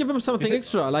 Should give him something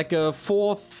extra, like a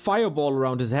 4th fireball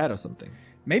around his head or something.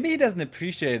 Maybe he doesn't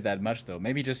appreciate it that much though.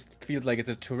 Maybe he just feels like it's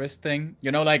a tourist thing.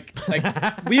 You know, like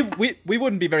we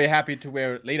wouldn't be very happy to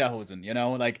wear lederhosen. You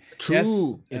know, like True. yes,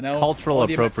 you It's know, cultural all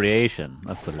the appropriation.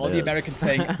 That's what it is. all the Americans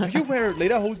saying, "Do you wear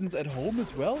lederhosens at home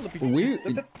as well?"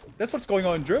 That's what's going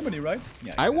on in Germany, right?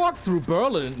 Yeah. I walked through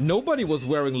Berlin. Nobody was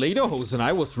wearing lederhosen.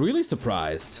 I was really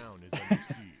surprised. Town is under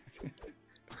siege.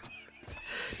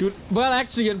 Dude, well,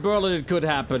 actually, in Berlin, it could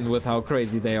happen with how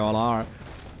crazy they all are.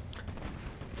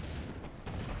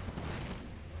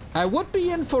 I would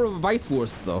be in for a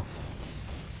Weisswurst, though.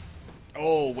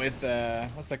 Oh, with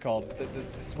what's that called? The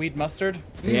sweet mustard.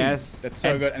 Yes. That's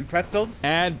so good. And pretzels.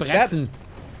 And Brezen.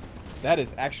 That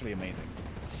is actually amazing.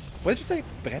 What did you say?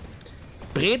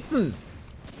 Brezen.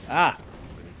 Ah.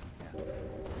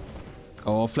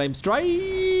 Oh, Flame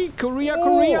Strike. Korea, Oh.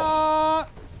 Korea.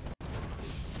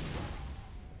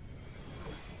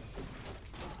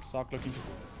 Sock looking to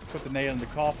put the nail in the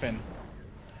coffin.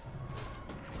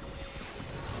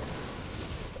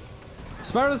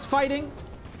 Spiral's fighting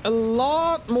a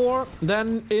lot more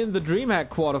than in the DreamHack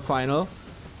quarterfinal.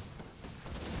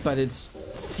 But it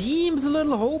seems a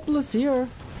little hopeless here.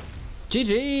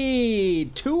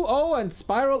 GG! 2-0 and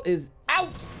Spiral is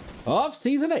out of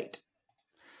Season 8.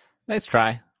 Nice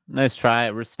try. Nice try.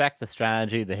 Respect the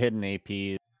strategy, the hidden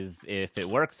APs. If it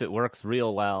works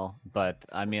real well. But,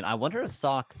 I mean, I wonder if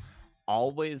Sock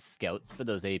always scouts for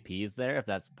those APs there, if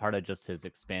that's part of just his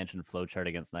expansion flowchart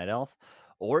against Night Elf.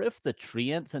 Or if the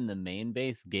treants in the main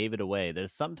base gave it away.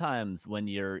 There's sometimes when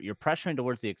you're pressuring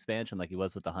towards the expansion like he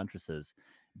was with the Huntresses,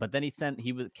 but then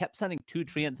kept sending 2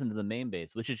 treants into the main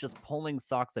base, which is just pulling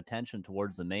Sock's attention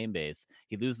towards the main base.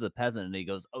 He loses a peasant and he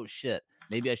goes, oh shit,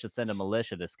 maybe I should send a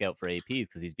militia to scout for APs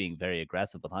because he's being very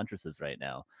aggressive with Huntresses right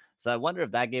now. So I wonder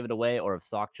if that gave it away or if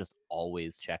Sock just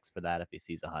always checks for that if he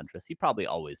sees a Huntress. He probably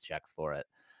always checks for it.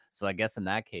 So I guess in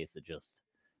that case, it just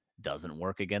doesn't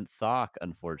work against Sock,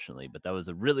 unfortunately. But that was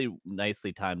a really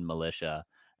nicely timed militia.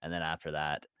 And then after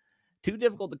that, too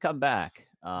difficult to come back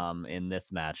in this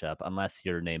matchup, unless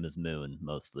your name is Moon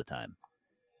most of the time.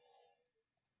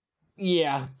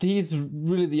 Yeah, he's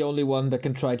really the only one that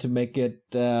can try to make it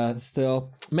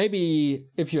still. Maybe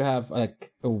if you have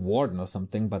like a Warden or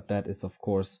something, but that is of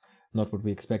course not what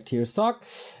we expect here. Sock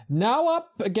now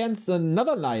up against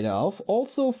another Night Elf,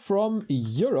 also from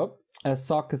Europe, as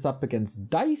Sock is up against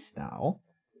Dice now.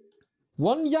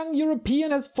 One young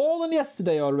European has fallen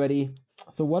yesterday already.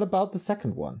 So what about the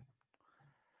second one?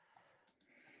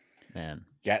 Man.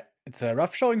 Yeah, it's a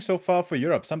rough showing so far for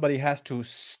Europe. Somebody has to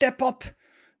step up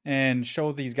and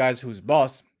show these guys who's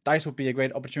boss. Dice would be a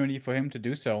great opportunity for him to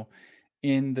do so.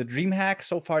 In the DreamHack,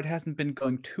 so far it hasn't been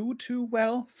going too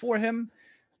well for him,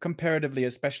 comparatively,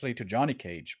 especially to Johnny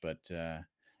Cage. But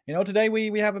you know, today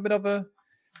we have a bit of a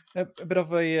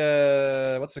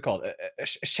what's it called? A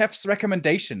chef's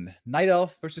recommendation. Night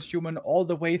Elf versus Human all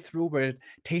the way through. We're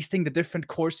tasting the different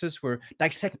courses. We're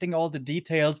dissecting all the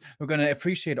details. We're going to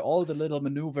appreciate all the little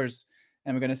maneuvers.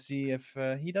 And we're going to see if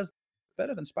he does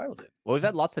better than Spiral did. Well, we've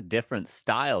had lots of different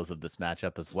styles of this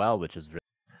matchup as well, which is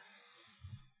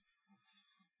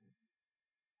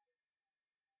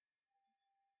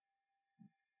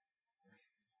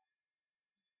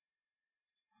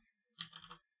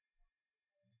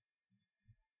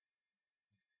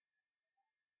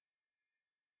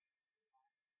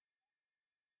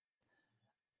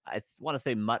I want to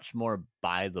say much more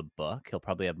by the book. He'll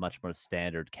probably have much more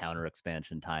standard counter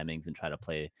expansion timings and try to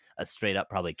play a straight up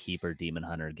probably keeper Demon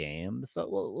Hunter game. So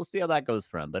we'll see how that goes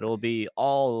for him, but it will be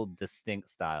all distinct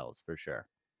styles for sure.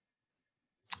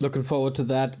 Looking forward to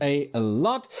that a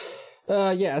lot.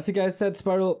 Yeah, as you guys said,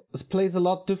 Spiral plays a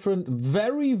lot different.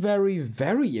 Very, very,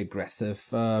 very aggressive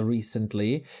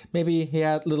recently. Maybe he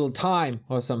had little time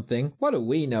or something. What do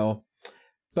we know?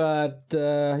 But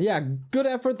yeah, good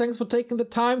effort. Thanks for taking the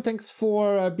time. Thanks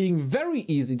for being very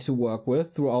easy to work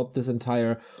with throughout this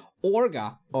entire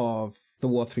orga of the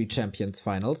War3Champions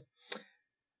finals.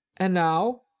 And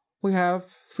now we have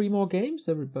 3 more games,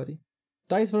 everybody.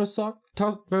 Dice vs. Sock,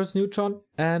 Talk vs. Neutron,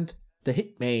 and the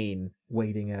Hitman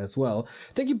waiting as well.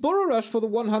 Thank you, Burrow Rush, for the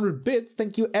 100 bits.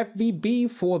 Thank you,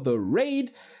 FVB, for the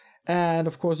raid. And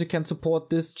of course, you can support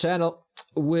this channel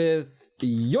with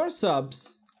your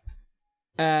subs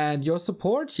and your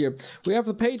support here. We have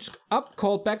a page up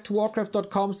called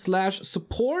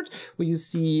backtowarcraft.com/support, where you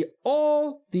see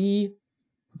all the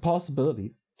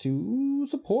possibilities to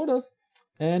support us.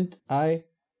 And I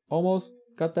almost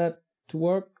got that to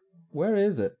work. Where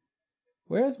is it?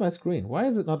 Where is my screen? Why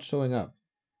is it not showing up?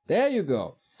 There you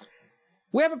go.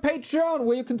 We have a Patreon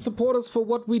where you can support us for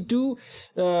what we do,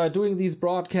 doing these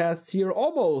broadcasts here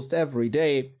almost every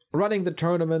day, running the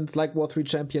tournaments like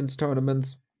War3Champions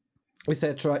tournaments,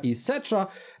 etc., etc.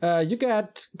 You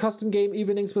get custom game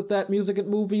evenings with that, music and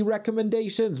movie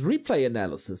recommendations, replay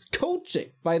analysis, coaching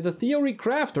by the theory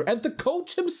crafter and the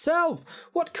coach himself.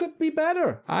 What could be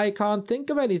better? I can't think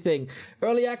of anything.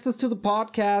 Early access to the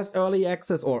podcast, early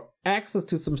access or access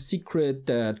to some secret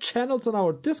channels on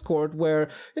our Discord where,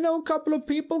 you know, a couple of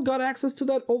people got access to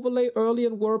that overlay early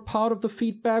and were part of the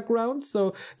feedback round,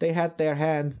 so they had their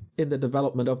hands in the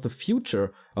development of the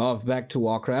future of Back to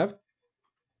Warcraft.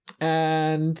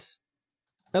 And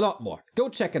a lot more. Go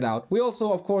check it out. We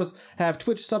also, of course, have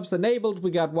Twitch subs enabled.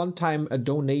 We got one-time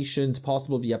donations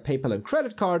possible via PayPal and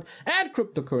credit card and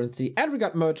cryptocurrency. And we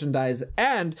got merchandise.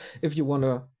 And if you want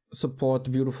to support the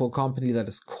beautiful company that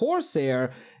is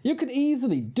CORSAIR, you can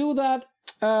easily do that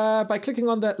by clicking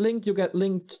on that link. You get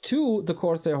linked to the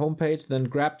CORSAIR homepage. Then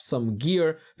grab some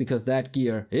gear because that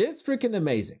gear is freaking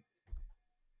amazing.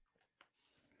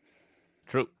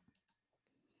 True.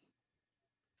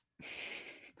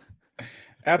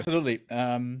 Absolutely.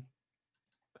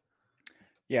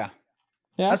 Yeah.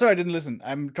 I'm sorry I didn't listen.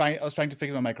 I was trying to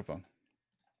fix my microphone.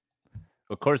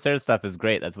 Well, Corsair stuff is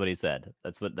great. That's what he said.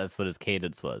 That's what his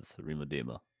cadence was, Remo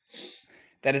Demo.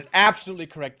 That is absolutely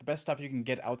correct. The best stuff you can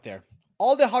get out there.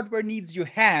 All the hardware needs you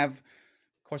have,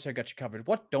 Corsair got you covered.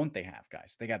 What don't they have,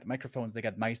 guys? They got microphones, they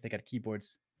got mice, they got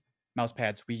keyboards, mouse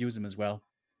pads. We use them as well.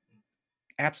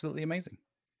 Absolutely amazing.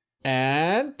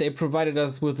 And they provided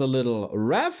us with a little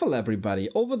raffle, everybody.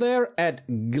 Over there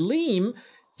at Gleam,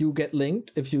 you get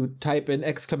linked if you type in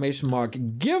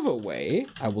 !giveaway.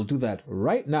 I will do that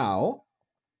right now.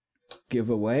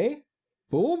 Giveaway.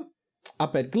 Boom.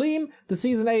 Up at Gleam, the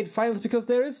Season 8 finals, because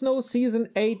there is no Season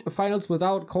 8 finals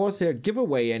without Corsair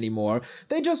giveaway anymore.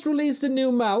 They just released a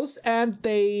new mouse and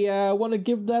they want to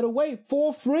give that away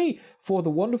for free for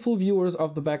the wonderful viewers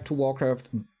of the Back to Warcraft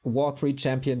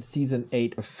W3Champions Season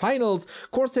 8 finals.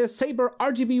 Corsair Saber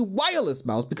RGB wireless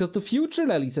mouse, because the future,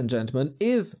 ladies and gentlemen,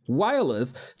 is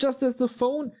wireless, just as the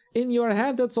phone in your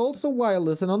hand that's also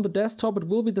wireless, and on the desktop it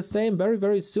will be the same very,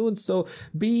 very soon. So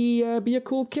be a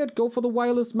cool kid, go for the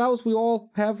wireless mouse. We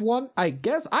all have one. I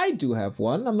guess I do have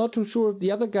one. I'm not too sure if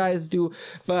the other guys do,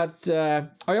 but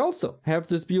I also have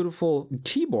this beautiful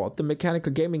keyboard, the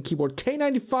mechanical gaming keyboard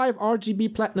K95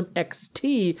 RGB Platinum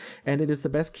XT, and it is the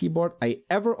best keyboard I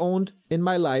ever owned in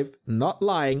my life, not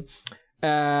lying.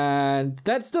 And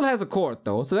that still has a cord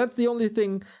though, so that's the only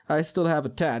thing I still have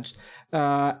attached.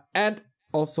 And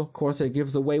also, Corsair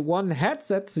gives away one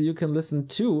headset so you can listen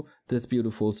to this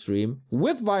beautiful stream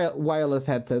with wireless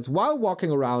headsets while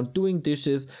walking around, doing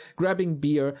dishes, grabbing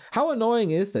beer. How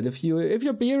annoying is that if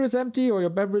your beer is empty or your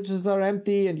beverages are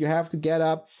empty and you have to get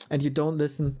up and you don't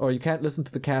listen or you can't listen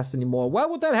to the cast anymore? Well,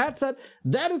 with that headset,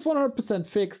 that is 100%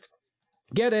 fixed.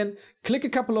 Get in, click a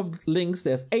couple of links.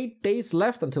 There's 8 days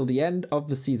left until the end of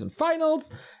the season finals.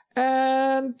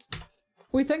 And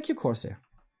we thank you, Corsair.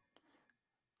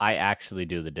 I actually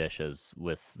do the dishes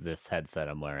with this headset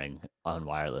I'm wearing on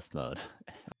wireless mode.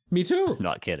 Me too. I'm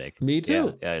not kidding. Me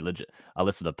too. Yeah, legit. I'll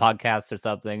listen to podcasts or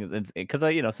something. Because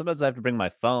sometimes I have to bring my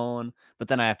phone, but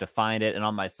then I have to find it. And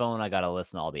on my phone, I got to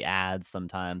listen to all the ads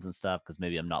sometimes and stuff, because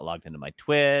maybe I'm not logged into my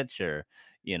Twitch or,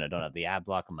 don't have the ad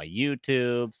block on my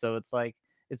YouTube. So it's like,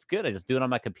 it's good. I just do it on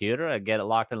my computer. I get it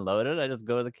locked and loaded. I just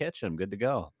go to the kitchen. I'm good to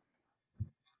go.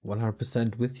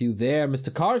 100% with you there,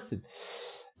 Mr. Carson.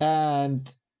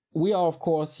 And we are, of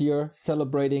course, here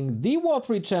celebrating the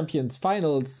W3Champions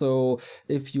finals. So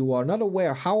if you are not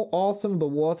aware how awesome the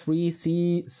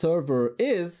W3C server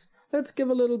is, let's give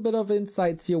a little bit of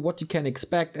insights here, what you can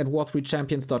expect at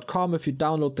W3Champions.com if you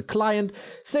download the client.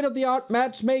 State-of-the-art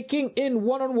matchmaking in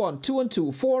 1-on-1, 2-on-2,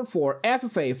 4-on-4,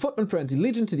 FFA, Footman Frenzy,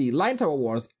 Legion TD, Line Tower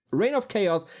Wars, Reign of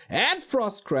Chaos, and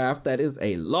Frostcraft. That is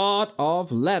a lot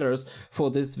of letters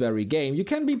for this very game. You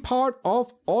can be part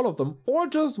of all of them or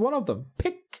just one of them.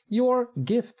 Pick your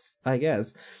gifts, I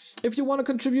guess. If you want to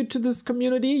contribute to this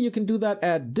community, you can do that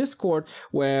at Discord,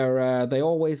 where they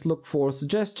always look for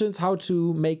suggestions how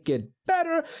to make it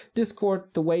better.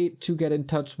 Discord, the way to get in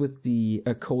touch with the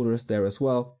coders there as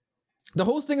well. The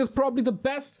hosting is probably the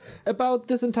best about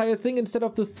this entire thing. Instead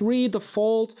of the 3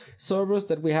 default servers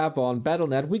that we have on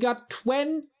Battle.net, we got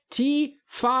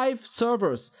 25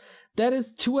 servers. That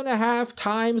is 2.5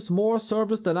 times more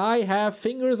servers than I have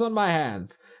fingers on my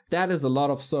hands. That is a lot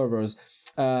of servers.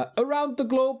 around the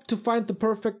globe to find the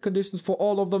perfect conditions for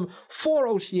all of them, for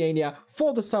Oceania,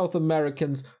 for the South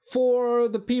Americans, for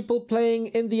the people playing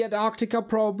in the Antarctica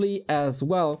probably as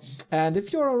well. And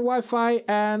if you're on Wi-Fi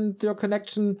and your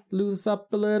connection loses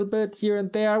up a little bit here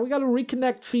and there, we got a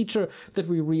reconnect feature that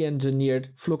we re-engineered.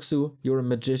 Fluxu, you're a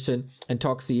magician, and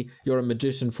Toxi, you're a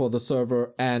magician for the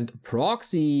server and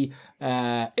proxy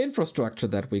infrastructure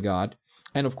that we got.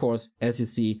 And of course, as you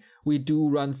see, we do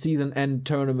run season end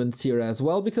tournaments here as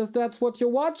well, because that's what you're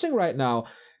watching right now.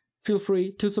 Feel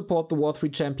free to support the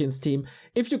W3Champions team.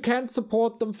 If you can't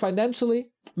support them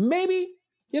financially, maybe,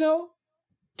 you know,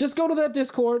 just go to their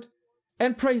Discord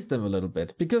and praise them a little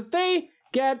bit, because they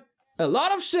get a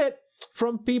lot of shit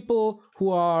from people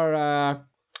who are,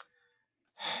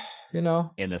 you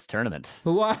know, in this tournament.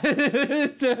 Who are in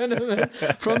this tournament,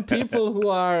 from people who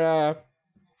are,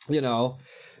 you know,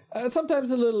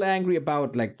 sometimes a little angry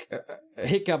about like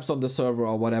hiccups on the server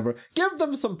or whatever. Give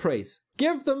them some praise.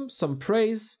 Give them some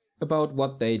praise about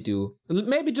what they do.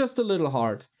 Maybe just a little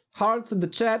heart. Hearts in the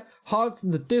chat, hearts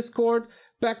in the Discord,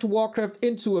 back to Warcraft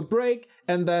into a break,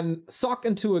 and then sock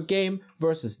into a game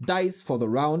versus DICE for the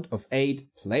round of 8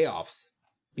 playoffs.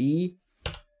 Be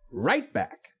right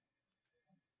back.